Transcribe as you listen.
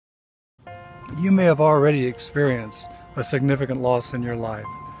You may have already experienced a significant loss in your life.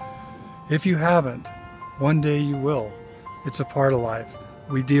 If you haven't, one day you will. It's a part of life.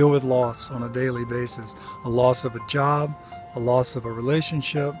 We deal with loss on a daily basis. A loss of a job, a loss of a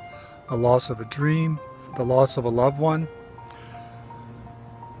relationship, a loss of a dream, the loss of a loved one.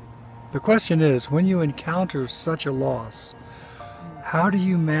 The question is, when you encounter such a loss, how do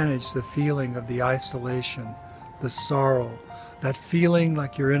you manage the feeling of the isolation, the sorrow, that feeling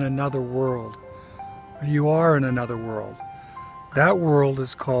like you're in another world? You are in another world. That world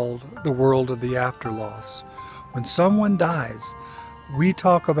is called the world of the afterloss. When someone dies, we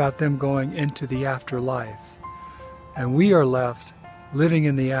talk about them going into the afterlife, and we are left living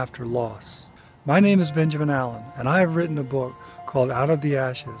in the afterloss. My name is Benjamin Allen, and I have written a book called Out of the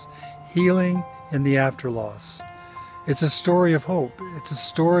Ashes, Healing in the Afterloss. It's a story of hope. It's a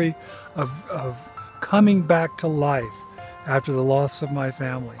story of coming back to life after the loss of my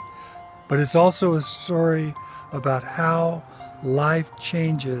family. But it's also a story about how life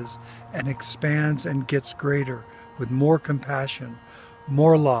changes and expands and gets greater with more compassion,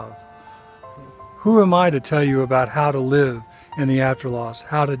 more love. Who am I to tell you about how to live in the afterloss,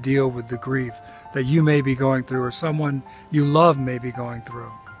 how to deal with the grief that you may be going through or someone you love may be going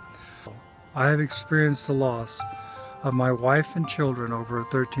through? I have experienced the loss of my wife and children over a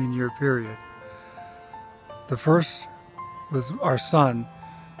 13-year period. The first was our son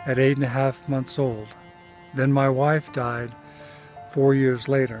at 8.5 months old. Then my wife died 4 years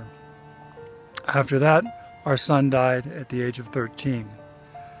later. After that, our son died at the age of 13.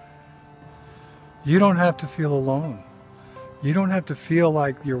 You don't have to feel alone. You don't have to feel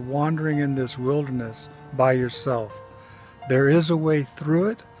like you're wandering in this wilderness by yourself. There is a way through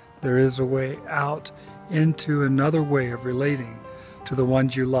it. There is a way out into another way of relating to the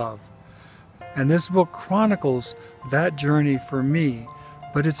ones you love. And this book chronicles that journey for me,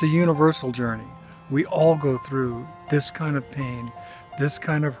 but it's a universal journey. We all go through this kind of pain, this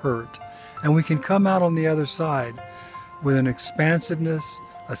kind of hurt, and we can come out on the other side with an expansiveness,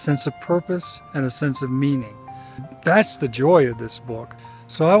 a sense of purpose, and a sense of meaning. That's the joy of this book.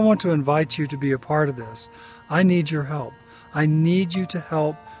 So I want to invite you to be a part of this. I need your help. I need you to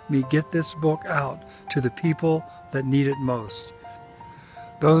help me get this book out to the people that need it most.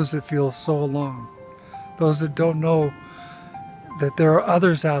 Those that feel so alone. Those that don't know that there are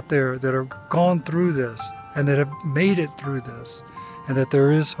others out there that have gone through this and that have made it through this, and that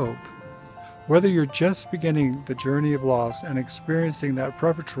there is hope. Whether you're just beginning the journey of loss and experiencing that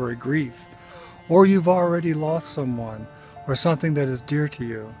preparatory grief, or you've already lost someone or something that is dear to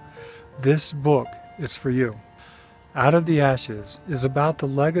you, this book is for you. Out of the Ashes is about the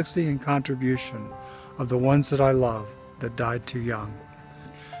legacy and contribution of the ones that I love that died too young,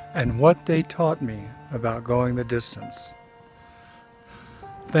 and what they taught me about going the distance.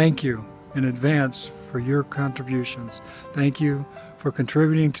 Thank you in advance for your contributions. Thank you for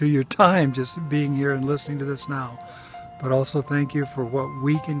contributing to your time just being here and listening to this now. But also thank you for what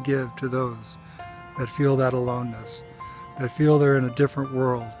we can give to those that feel that aloneness, that feel they're in a different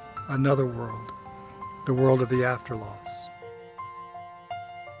world, another world, the world of the afterloss.